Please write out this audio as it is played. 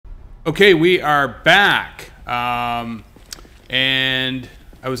Okay, we are back, and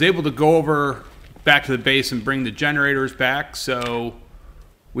I was able to go over back to the base and bring the generators back, so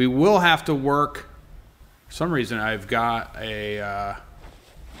we will have to work. For some reason I've got a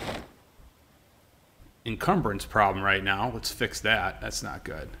encumbrance problem right now. Let's fix that. That's not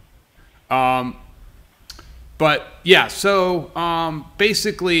good. But yeah, so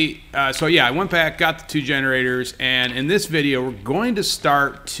basically, so yeah, I went back, got the 2 generators, and in this video, we're going to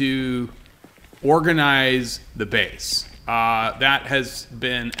start to organize the base. That has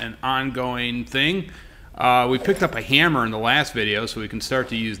been an ongoing thing. We picked up a hammer in the last video, so we can start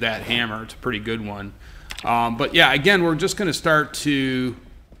to use that hammer. It's a pretty good one. But yeah, again, we're just going to start to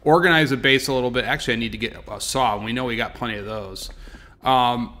organize the base a little bit. Actually, I need to get a saw, and we know we got plenty of those.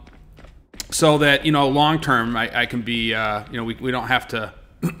 So that, you know, long term, I can be, you know, we don't have to,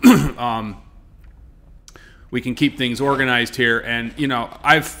 we can keep things organized here. And, you know,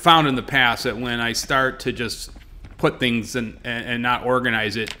 I've found in the past that when I start to just put things and not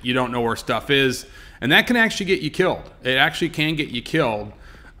organize it, you don't know where stuff is. And that can actually get you killed. It actually can get you killed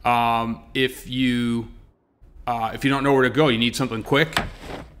if you don't know where to go. You need something quick.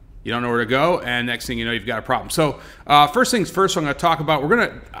 You don't know where to go, and next thing you know, you've got a problem. So first things first, I'm going to talk about,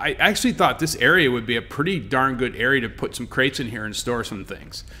 I actually thought this area would be a pretty darn good area to put some crates in here and store some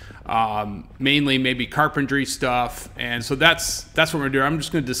things. Mainly maybe carpentry stuff, and so that's what we're going to do. I'm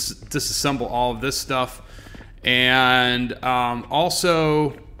just going to disassemble all of this stuff, and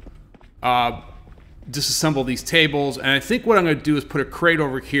also disassemble these tables. And I think what I'm going to do is put a crate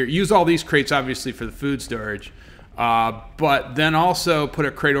over here. Use all these crates, obviously, for the food storage. But then also put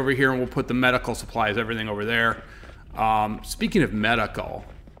a crate over here, and we'll put the medical supplies, everything over there. Speaking of medical,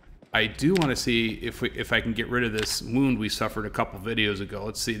 I do want to see if I can get rid of this wound we suffered a couple videos ago.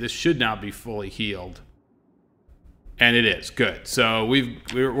 Let's see. This should now be fully healed, and it is good. So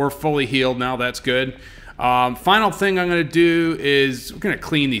we're fully healed now. That's good. Final thing I'm going to do is we're going to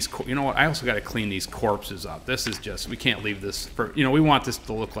clean these. You know what? I also got to clean these corpses up. This is just, we can't leave this for, you know, we want this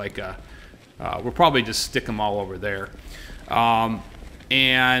to look like a. We'll probably just stick them all over there.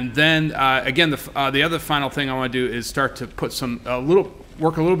 And then, again, the other final thing I want to do is start to put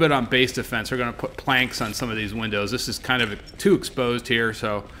work a little bit on base defense. We're going to put planks on some of these windows. This is kind of too exposed here,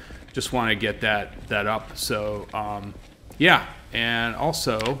 so just want to get that up. So, yeah, and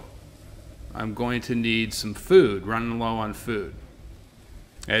also, I'm going to need some food, running low on food,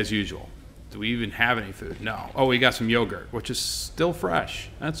 as usual. Do we even have any food? No. Oh, we got some yogurt, which is still fresh.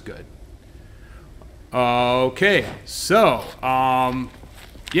 That's good. Okay, so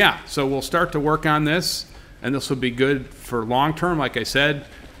yeah, so we'll start to work on this, and this will be good for long term, like I said.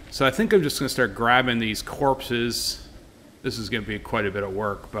 So I think I'm just going to start grabbing these corpses. This is going to be quite a bit of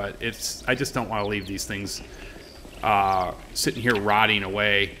work, but I just don't want to leave these things sitting here rotting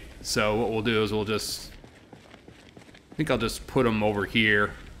away. So what we'll do is I think I'll just put them over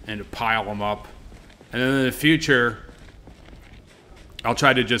here and pile them up, and then in the future I'll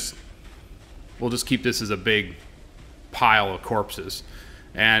try to we'll just keep this as a big pile of corpses.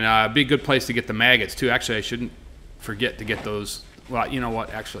 And be a good place to get the maggots, too. Actually, I shouldn't forget to get those. Well, you know what?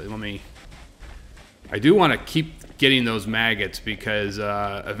 Actually, I do want to keep getting those maggots because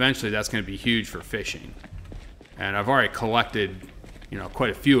eventually that's going to be huge for fishing. And I've already collected, you know, quite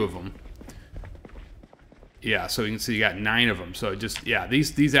a few of them. Yeah, so you can see you got 9 of them. So just, yeah,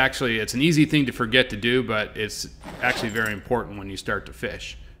 these actually, it's an easy thing to forget to do, but it's actually very important when you start to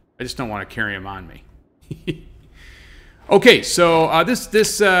fish. I just don't want to carry them on me. Okay, so this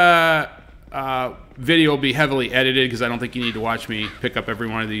video will be heavily edited because I don't think you need to watch me pick up every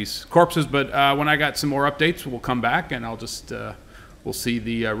one of these corpses. But when I got some more updates, we'll come back and we'll see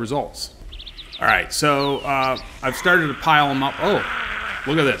the results. All right, so I've started to pile them up. Oh,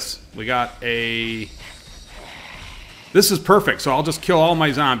 look at this. We got this is perfect. So I'll just kill all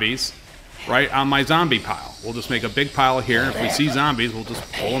my zombies right on my zombie pile. We'll just make a big pile here, and if we see zombies, we'll just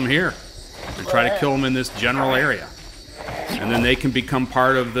pull them here and try to kill them in this general area. And then they can become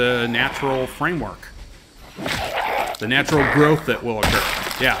part of the natural framework, the natural growth that will occur.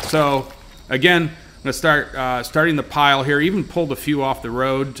 Yeah, so again, I'm going to start starting the pile here, even pulled a few off the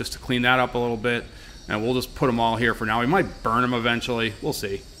road just to clean that up a little bit, and we'll just put them all here for now. We might burn them eventually. We'll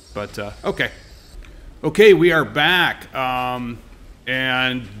see, but okay. Okay, we are back.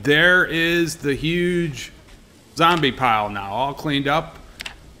 And there is the huge zombie pile now, all cleaned up.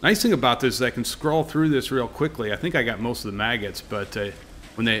 Nice thing about this is I can scroll through this real quickly. I think I got most of the maggots, but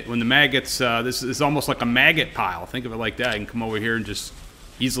when the maggots, this is almost like a maggot pile. Think of it like that. I can come over here and just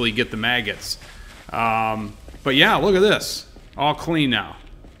easily get the maggots. But yeah, look at this. All clean now.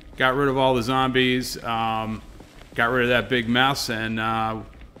 Got rid of all the zombies. Got rid of that big mess, and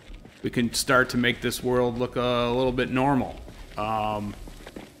we can start to make this world look a little bit normal. I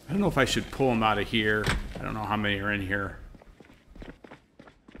don't know if I should pull them out of here. I don't know how many are in here.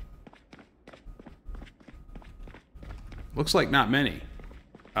 Looks like not many.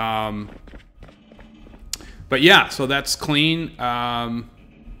 But yeah, so that's clean.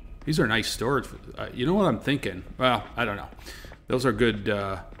 These are nice storage. You know what I'm thinking? Well, I don't know. Those are good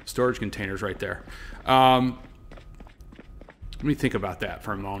storage containers right there. Let me think about that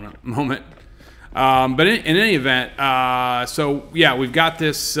for a moment. But in any event, so yeah, we've got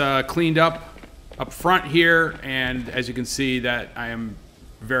this cleaned up front here, and as you can see, that I am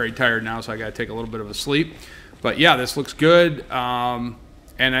very tired now, so I got to take a little bit of a sleep. But yeah, this looks good. And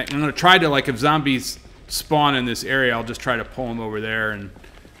I'm going to try to, like, if zombies spawn in this area, I'll just try to pull them over there, and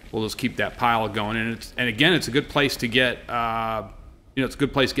we'll just keep that pile going. And again, it's a good place to get, it's a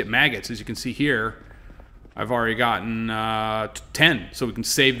good place to get maggots. As you can see here, I've already gotten 10, so we can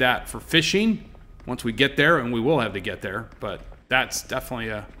save that for fishing once we get there, and we will have to get there. But that's definitely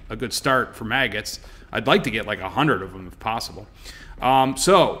a good start for maggots. I'd like to get like 100 of them if possible.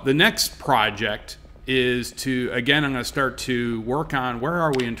 So the next project is to, again, I'm going to start to work on, where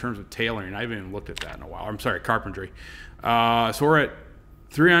are we in terms of tailoring? I haven't even looked at that in a while. I'm sorry, carpentry. So we're at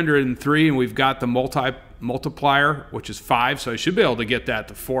 303, and we've got the multiplier, which is 5, so I should be able to get that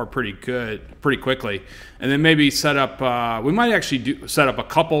to 4 pretty quickly. And then maybe set up, we might actually set up a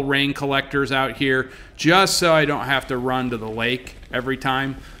couple rain collectors out here, just so I don't have to run to the lake every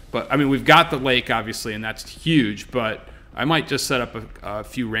time. But I mean, we've got the lake, obviously, and that's huge, but I might just set up a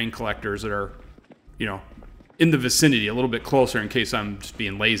few rain collectors that are, in the vicinity, a little bit closer, in case I'm just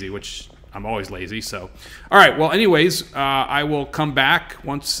being lazy, which I'm always lazy. So, all right. Well, anyways, I will come back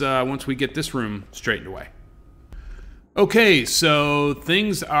once we get this room straightened away. Okay, so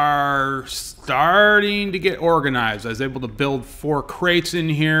things are starting to get organized. I was able to build 4 crates in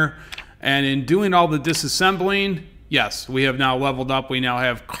here, and in doing all the disassembling, yes, we have now leveled up. We now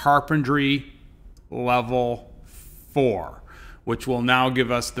have carpentry level 4, which will now give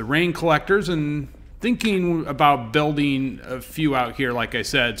us the rain collectors, and thinking about building a few out here, like I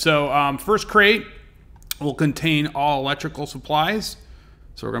said. So first crate will contain all electrical supplies.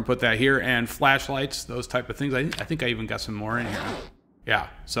 So we're going to put that here, and flashlights, those type of things. I think I even got some more in here. Yeah,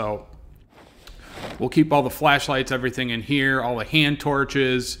 so we'll keep all the flashlights, everything in here, all the hand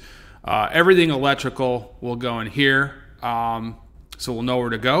torches, everything electrical will go in here. So we'll know where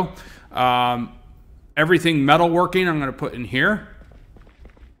to go. Everything metalworking I'm going to put in here.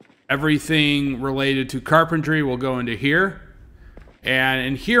 Everything related to carpentry will go into here. And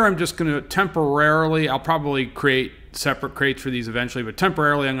in here, I'm just going to temporarily, I'll probably create separate crates for these eventually, but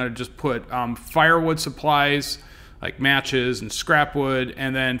temporarily I'm going to just put firewood supplies, like matches and scrap wood,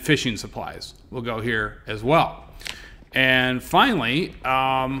 and then fishing supplies will go here as well. And finally,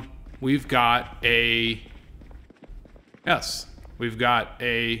 we've got a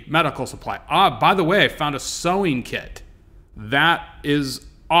medical supply. By the way, I found a sewing kit. That is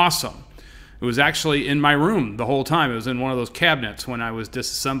awesome. It was actually in my room the whole time. It was in one of those cabinets when I was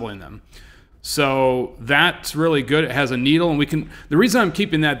disassembling them. So that's really good. It has a needle, and the reason I'm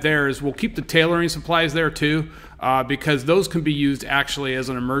keeping that there is we'll keep the tailoring supplies there too, because those can be used actually as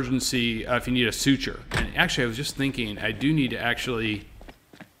an emergency if you need a suture. And actually, I was just thinking, I do need to actually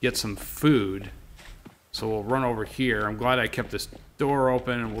get some food. So we'll run over here. I'm glad I kept this door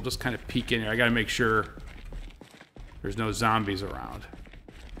open, and we'll just kind of peek in here. I got to make sure there's no zombies around.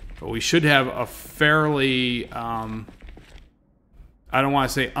 But we should have a fairly, I don't want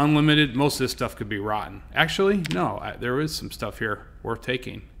to say unlimited. Most of this stuff could be rotten. Actually, no, there is some stuff here worth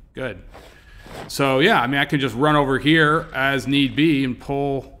taking. Good. So yeah, I mean, I can just run over here as need be and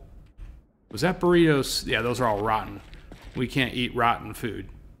pull. Was that burritos? Yeah, those are all rotten. We can't eat rotten food.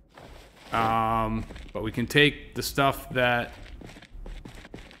 But we can take the stuff that,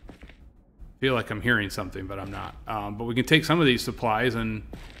 I feel like I'm hearing something, but I'm not. But we can take some of these supplies, and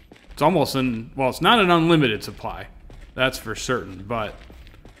it's almost well, it's not an unlimited supply. That's for certain, but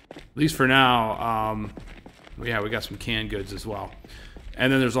at least for now, yeah, we got some canned goods as well.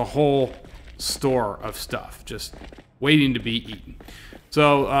 And then there's a whole store of stuff just waiting to be eaten.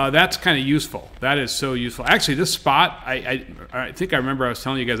 So that's kind of useful. That is so useful. Actually, this spot, I think I remember I was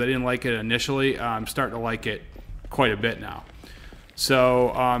telling you guys I didn't like it initially. I'm starting to like it quite a bit now.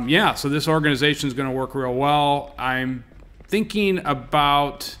 So yeah, so this organization is going to work real well. I'm thinking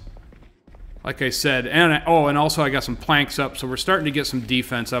about, like I said, and also I got some planks up, so we're starting to get some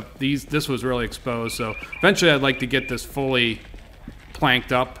defense up. This was really exposed, so eventually I'd like to get this fully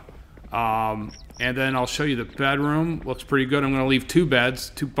planked up. And then I'll show you the bedroom. Looks pretty good. I'm going to leave 2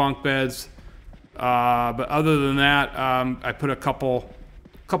 beds, 2 bunk beds. But other than that, I put a couple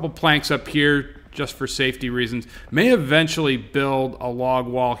couple planks up here just for safety reasons. May eventually build a log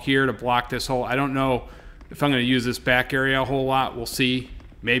wall here to block this hole. I don't know if I'm going to use this back area a whole lot. We'll see.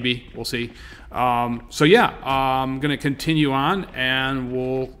 Maybe. We'll see. So yeah, I'm going to continue on, and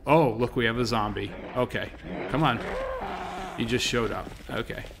we'll... Oh, look, we have a zombie. Okay. Come on. He just showed up.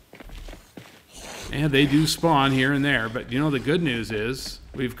 Okay. And they do spawn here and there, but you know, the good news is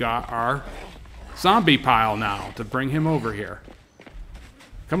we've got our zombie pile now to bring him over here.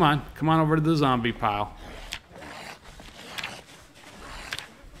 Come on over to the zombie pile.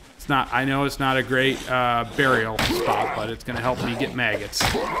 It's not, I know it's not a great burial spot, but it's going to help me get maggots.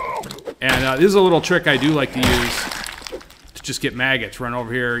 And this is a little trick I do like to use to just get maggots. Run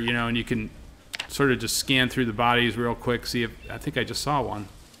over here, you know, and you can sort of just scan through the bodies real quick. See if, I think I just saw one.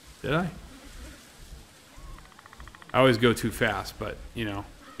 Did I? I always go too fast, but, you know.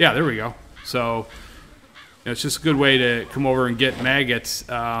 Yeah, there we go. So, you know, it's just a good way to come over and get maggots.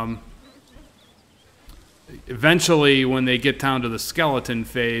 Eventually, when they get down to the skeleton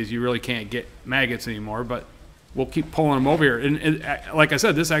phase, you really can't get maggots anymore, but we'll keep pulling them over here. And like I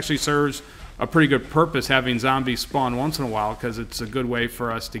said, this actually serves a pretty good purpose, having zombies spawn once in a while, because it's a good way for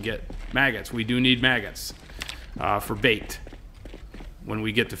us to get maggots. We do need maggots for bait when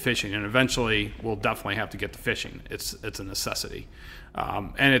we get to fishing, and eventually we'll definitely have to get to fishing. It's a necessity,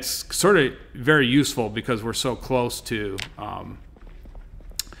 and it's sort of very useful because we're so close to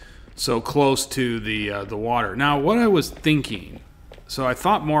the water. Now, what I was thinking, so I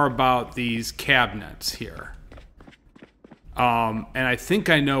thought more about these cabinets here, and I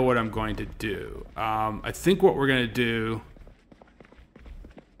think I know what I'm going to do. I think what we're going to do,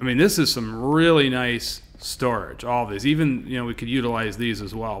 I mean, this is some really nice storage, all of these. Even, you know, we could utilize these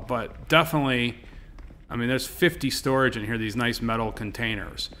as well, but definitely, I mean, there's 50 storage in here, these nice metal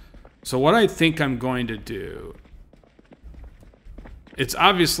containers. So what I think I'm going to do, it's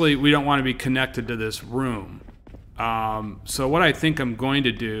obviously we don't want to be connected to this room. So what I think I'm going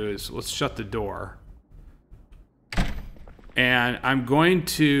to do is, let's shut the door. And I'm going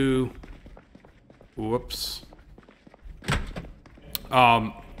to, whoops.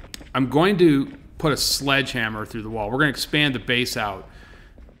 I'm going to put a sledgehammer through the wall. We're going to expand the base out.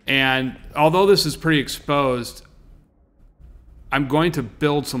 And although this is pretty exposed, I'm going to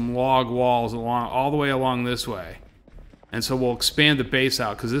build some log walls all the way along this way. And so we'll expand the base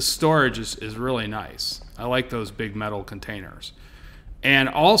out, because this storage is really nice. I like those big metal containers. And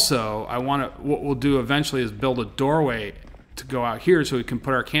also, what we'll do eventually is build a doorway to go out here so we can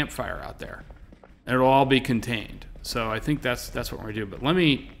put our campfire out there. And it'll all be contained. So I think that's what we're going to do. But let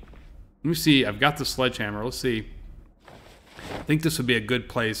me see. I've got the sledgehammer. Let's see. I think this would be a good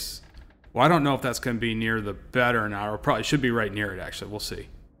place. Well, I don't know if that's going to be near the bed or not. Or probably should be right near it, actually. We'll see.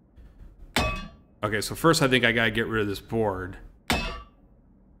 Okay, so first I think I got to get rid of this board.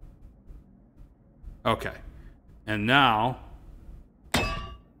 Okay. And now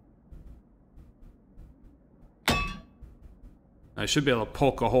I should be able to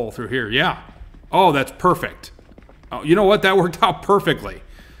poke a hole through here. Yeah. Oh, that's perfect. Oh, you know what? That worked out perfectly.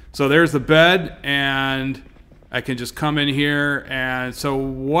 So there's the bed, and I can just come in here. And so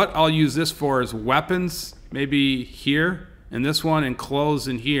what I'll use this for is weapons, maybe here, and this one, and clothes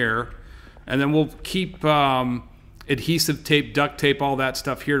in here. And then we'll keep adhesive tape, duct tape, all that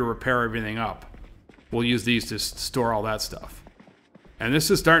stuff here to repair everything up. We'll use these to store all that stuff. And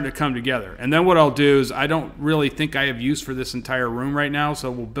this is starting to come together. And then what I'll do is, I don't really think I have use for this entire room right now, so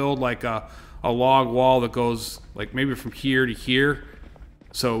we'll build like a log wall that goes like maybe from here to here.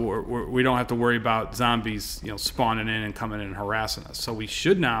 So we don't have to worry about zombies, you know, spawning in and coming in and harassing us. So we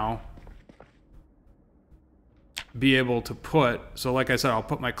should now be able to put, so like I said, I'll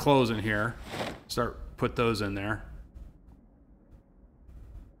put my clothes in here, put those in there.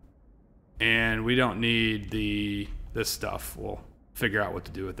 And we don't need this stuff. We'll figure out what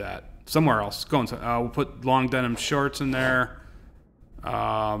to do with that somewhere else. We'll put long denim shorts in there.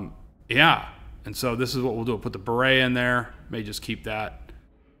 Yeah, and so this is what we'll do. We'll put the beret in there. May just keep that.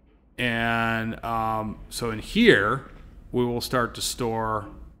 And so in here, we will start to store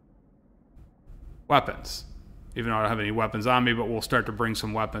weapons. Even though I don't have any weapons on me, but we'll start to bring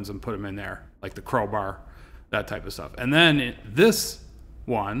some weapons and put them in there, like the crowbar, that type of stuff. And then in this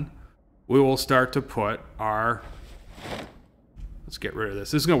one, we will start to put our, let's get rid of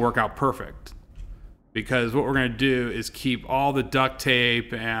this. This is going to work out perfect, because what we're going to do is keep all the duct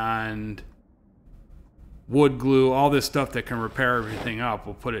tape and wood glue, all this stuff that can repair everything up.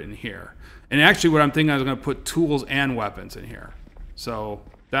 We'll put it in here. And actually what I'm thinking, I was going to put tools and weapons in here. So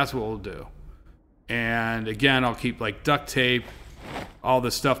that's what we'll do. And again, I'll keep like duct tape, all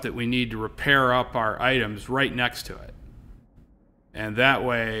the stuff that we need to repair up our items right next to it. And that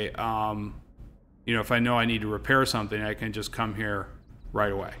way, you know, if I know I need to repair something, I can just come here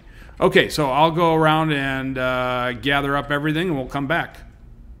right away. Okay, so I'll go around and gather up everything, and we'll come back.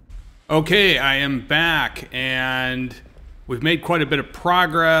 Okay, I am back, and we've made quite a bit of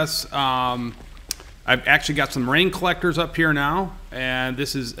progress. I've actually got some rain collectors up here now, and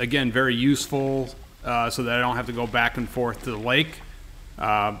this is, again, very useful so that I don't have to go back and forth to the lake.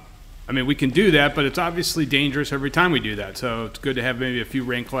 I mean, we can do that, but it's obviously dangerous every time we do that. So it's good to have maybe a few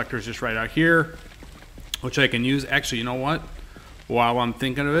rain collectors just right out here, which I can use. Actually, you know what? While I'm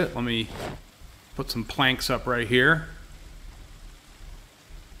thinking of it, let me put some planks up right here.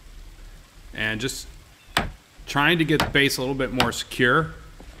 And just trying to get the base a little bit more secure.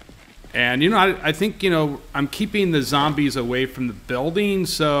 And, you know, I think, you know, I'm keeping the zombies away from the building,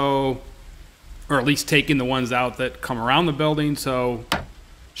 so, or at least taking the ones out that come around the building, so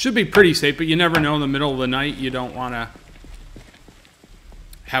should be pretty safe, but you never know, in the middle of the night, you don't want to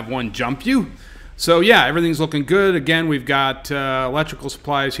have one jump you. So yeah, everything's looking good. Again, we've got electrical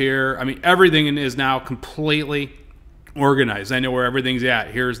supplies here. I mean, everything is now completely organized. I know where everything's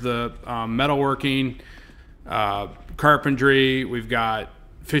at. Here's the metalworking, carpentry. We've got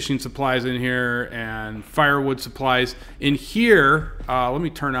fishing supplies in here and firewood supplies. In here, let me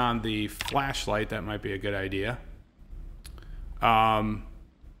turn on the flashlight. That might be a good idea.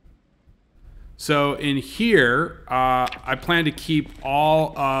 So in here, I plan to keep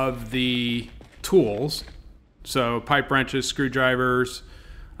all of the tools. So pipe wrenches, screwdrivers.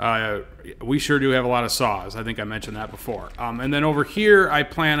 We sure do have a lot of saws. I think I mentioned that before. And then over here, I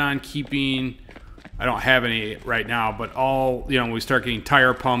plan on keeping, I don't have any right now, but all, you know, when we start getting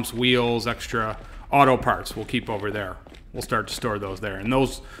tire pumps, wheels, extra auto parts, we'll keep over there. We'll start to store those there. And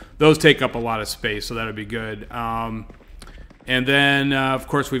those take up a lot of space, so that'll be good. And then, of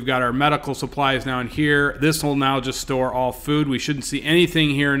course, we've got our medical supplies now in here. This will now just store all food. We shouldn't see anything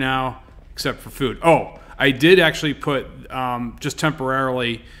here now except for food. Oh, I did actually put, just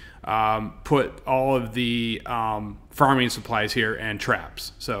temporarily, put all of the farming supplies here and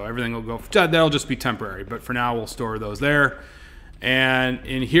traps. So everything will go, that'll just be temporary. But for now, we'll store those there. And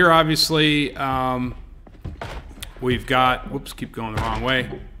in here, obviously, we've got, whoops, keep going the wrong way.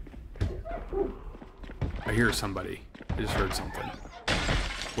 I hear somebody. I just heard something.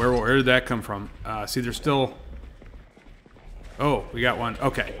 Where did that come from? See, there's still... Oh, we got one.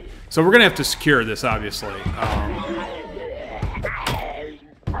 Okay. So we're going to have to secure this, obviously.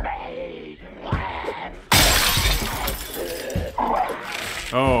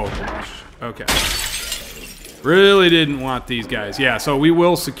 Oh, gosh. Okay. Really didn't want these guys. Yeah, so we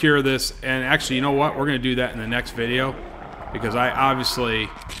will secure this. And actually, you know what? We're going to do that in the next video. Because I obviously...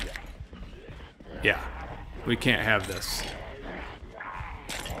 Yeah. We can't have this.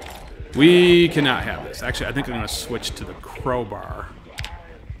 We cannot have this. Actually, I think I'm going to switch to the crowbar.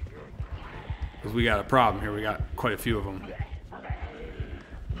 Because we got a problem here. We got quite a few of them.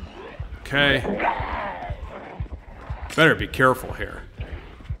 Okay. Better be careful here.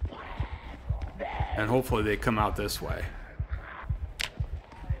 And hopefully they come out this way.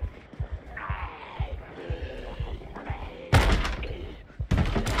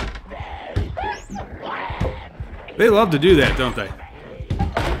 They love to do that, don't they?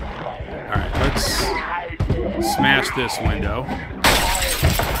 Alright, let's smash this window.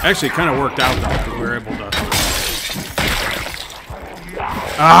 Actually, it kind of worked out, though, because we were able to...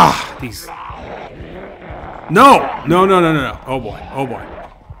 Ah! These... No! No, no, no, no, no. Oh, boy. Oh, boy.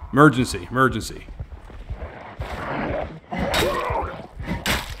 Emergency. Emergency.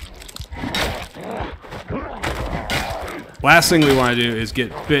 Last thing we want to do is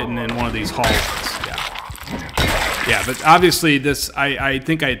get bitten in one of these hallways. Yeah, but obviously this, I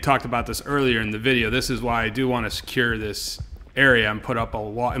think I had talked about this earlier in the video. This is why I do want to secure this area and put up a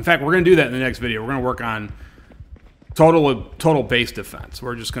wall. In fact, we're going to do that in the next video. We're going to work on total base defense.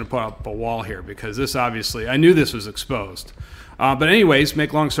 We're just going to put up a wall here because this obviously, I knew this was exposed. But anyways,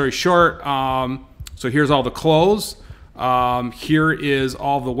 make long story short, so here's all the clothes. Here is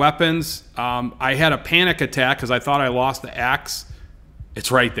all the weapons. I had a panic attack because I thought I lost the axe.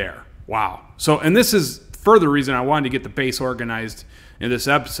 It's right there. Wow. So, and this is further reason I wanted to get the base organized in this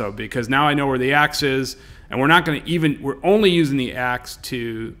episode, because now I know where the axe is, and we're not going to even, we're only using the axe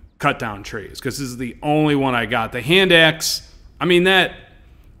to cut down trees, because this is the only one I got. The hand axe, I mean, that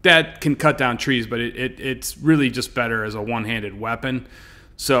can cut down trees, but it's really just better as a one-handed weapon.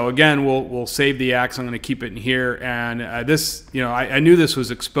 So again, we'll save the axe. I'm going to keep it in here, and this, you know, I knew this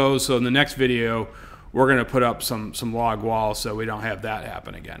was exposed, so in the next video, we're going to put up some log walls so we don't have that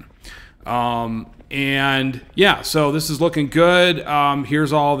happen again. And yeah, so this is looking good.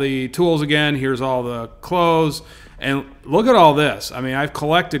 Here's all the tools again. Here's all the clothes. And look at all this. I mean, I've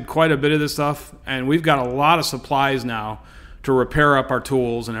collected quite a bit of this stuff, and we've got a lot of supplies now to repair up our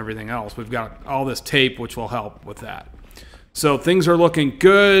tools and everything else. We've got all this tape, which will help with that. So things are looking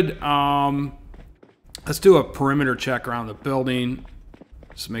good. Let's do a perimeter check around the building.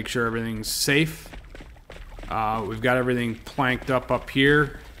 Just make sure everything's safe. We've got everything planked up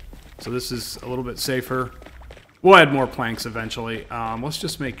here. So this is a little bit safer. We'll add more planks eventually. Let's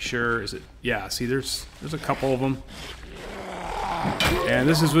just make sure, yeah, see there's a couple of them. And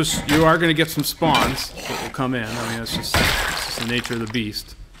this is what you are going to get some spawns that will come in. I mean, it's just the nature of the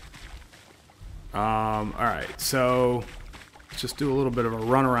beast. All right, so let's just do a little bit of a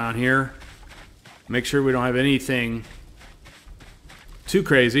run around here. Make sure we don't have anything too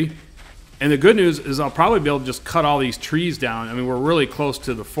crazy. And the good news is I'll probably be able to just cut all these trees down. I mean, we're really close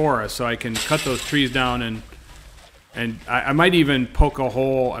to the forest, so I can cut those trees down, and I might even poke a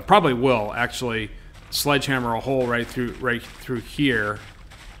hole. I probably will actually sledgehammer a hole right through here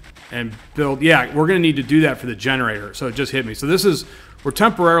and build. Yeah, we're going to need to do that for the generator. So it just hit me. So we're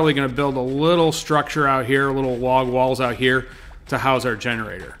temporarily going to build a little structure out here, little log walls out here to house our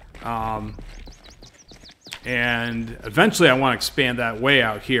generator. And eventually I want to expand that way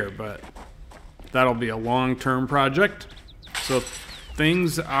out here, but that'll be a long-term project. So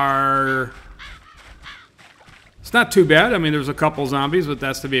things are... It's not too bad. I mean, there's a couple zombies, but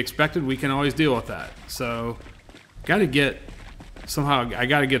that's to be expected. We can always deal with that. So, I got to get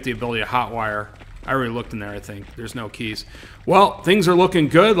the ability to hotwire. I already looked in there, I think. There's no keys. Well, things are looking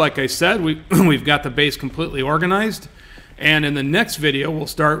good. Like I said, we've got the base completely organized. And in the next video, we'll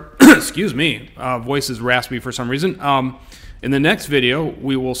start... excuse me. Voice is raspy for some reason. In the next video,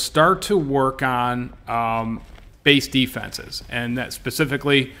 we will start to work on base defenses. And that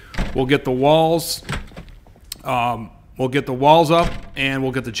specifically, we'll get the walls... we'll get the walls up, and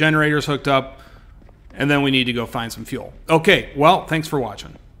we'll get the generators hooked up, and then we need to go find some fuel. Okay, well, thanks for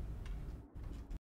watching.